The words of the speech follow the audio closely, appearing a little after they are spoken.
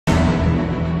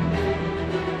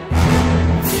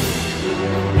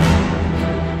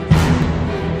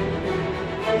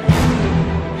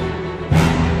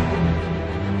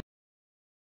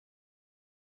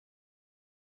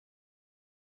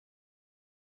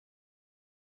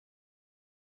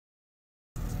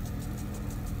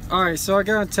Alright, so I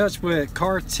got in touch with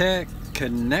CarTech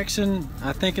Connection.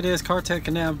 I think it is CarTech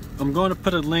Connect. I'm going to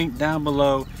put a link down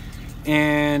below.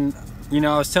 And you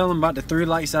know, I was telling them about the 3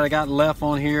 lights that I got left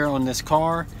on here on this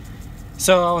car.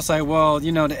 So I was like, well,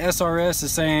 you know, the SRS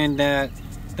is saying that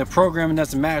the programming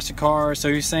doesn't match the car.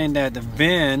 So he's saying that the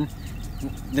VIN,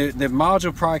 the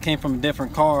module probably came from a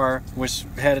different car, which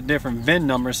had a different VIN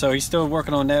number. So he's still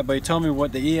working on that. But he told me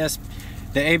what the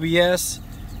ABS,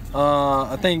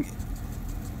 I think,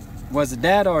 was it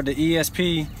that or the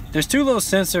ESP? There's 2 little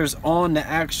sensors on the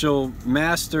actual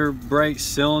master brake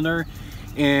cylinder,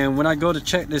 and when I go to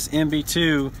check this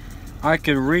MB2, I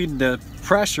can read the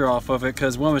pressure off of it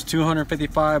because one was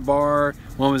 255 bar,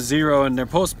 one was 0, and they're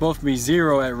supposed to both be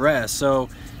 0 at rest. So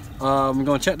I'm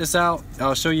going to check this out.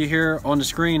 I'll show you here on the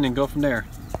screen and go from there.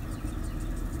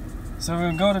 So we're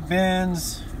going to go to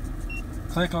Benz,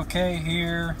 click OK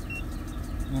here.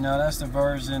 You know, that's the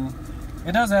version.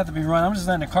 It doesn't have to be run. I'm just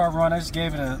letting the car run. I just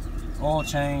gave it a oil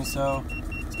change, so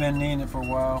it's been needing it for a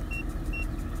while.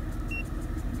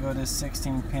 Go to this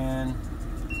 16 pin,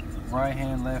 right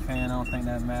hand, left hand. I don't think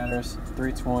that matters.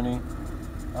 320.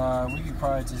 We could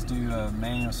probably just do a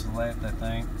manual select, I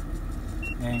think,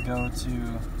 and go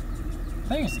to, I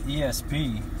think it's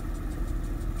ESP.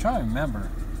 I'm trying to remember.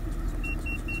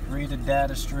 Read the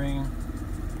data stream.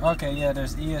 Okay, yeah,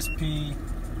 there's ESP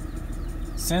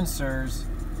sensors.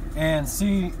 And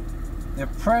see, the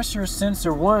pressure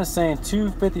sensor 1 is saying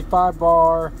 255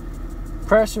 bar,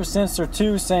 pressure sensor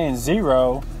 2 saying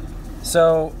 0.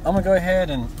 So I'm gonna go ahead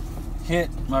and hit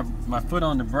my foot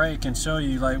on the brake and show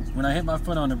you, like, when I hit my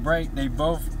foot on the brake, they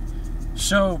both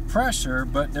show pressure,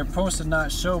 but they're supposed to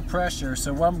not show pressure.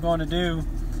 So what I'm going to do,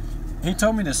 he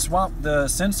told me to swap the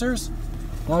sensors,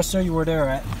 and I'll show you where they're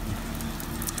at.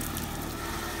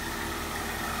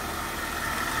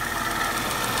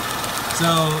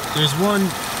 So there's one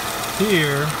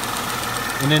here,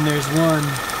 and then there's one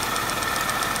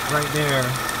right there.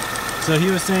 So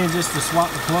he was saying just to swap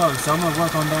the plugs. So I'm gonna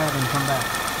work on that and come back.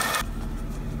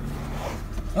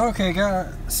 Okay, got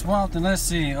it swapped, and let's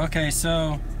see. Okay,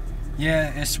 so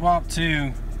yeah, it's swapped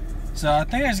too. So I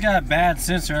think I just got a bad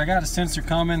sensor. I got a sensor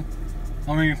coming.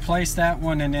 I'm gonna replace that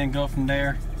one and then go from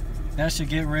there. That should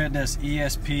get rid of this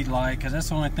ESP light, because that's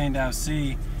the only thing that I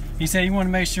see. He said you want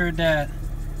to make sure that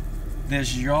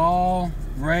this yaw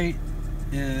rate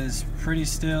is pretty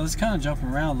still. It's kind of jumping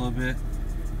around a little bit,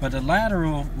 but the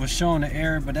lateral was showing the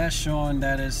error, but that's showing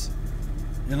that it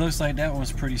looks like that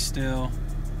one's pretty still.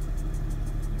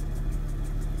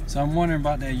 So I'm wondering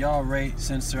about that yaw rate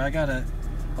sensor. I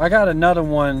got another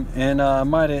one, and I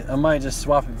might just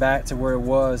swap it back to where it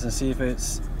was and see if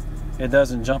it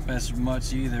doesn't jump as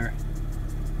much either,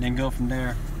 and then go from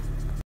there.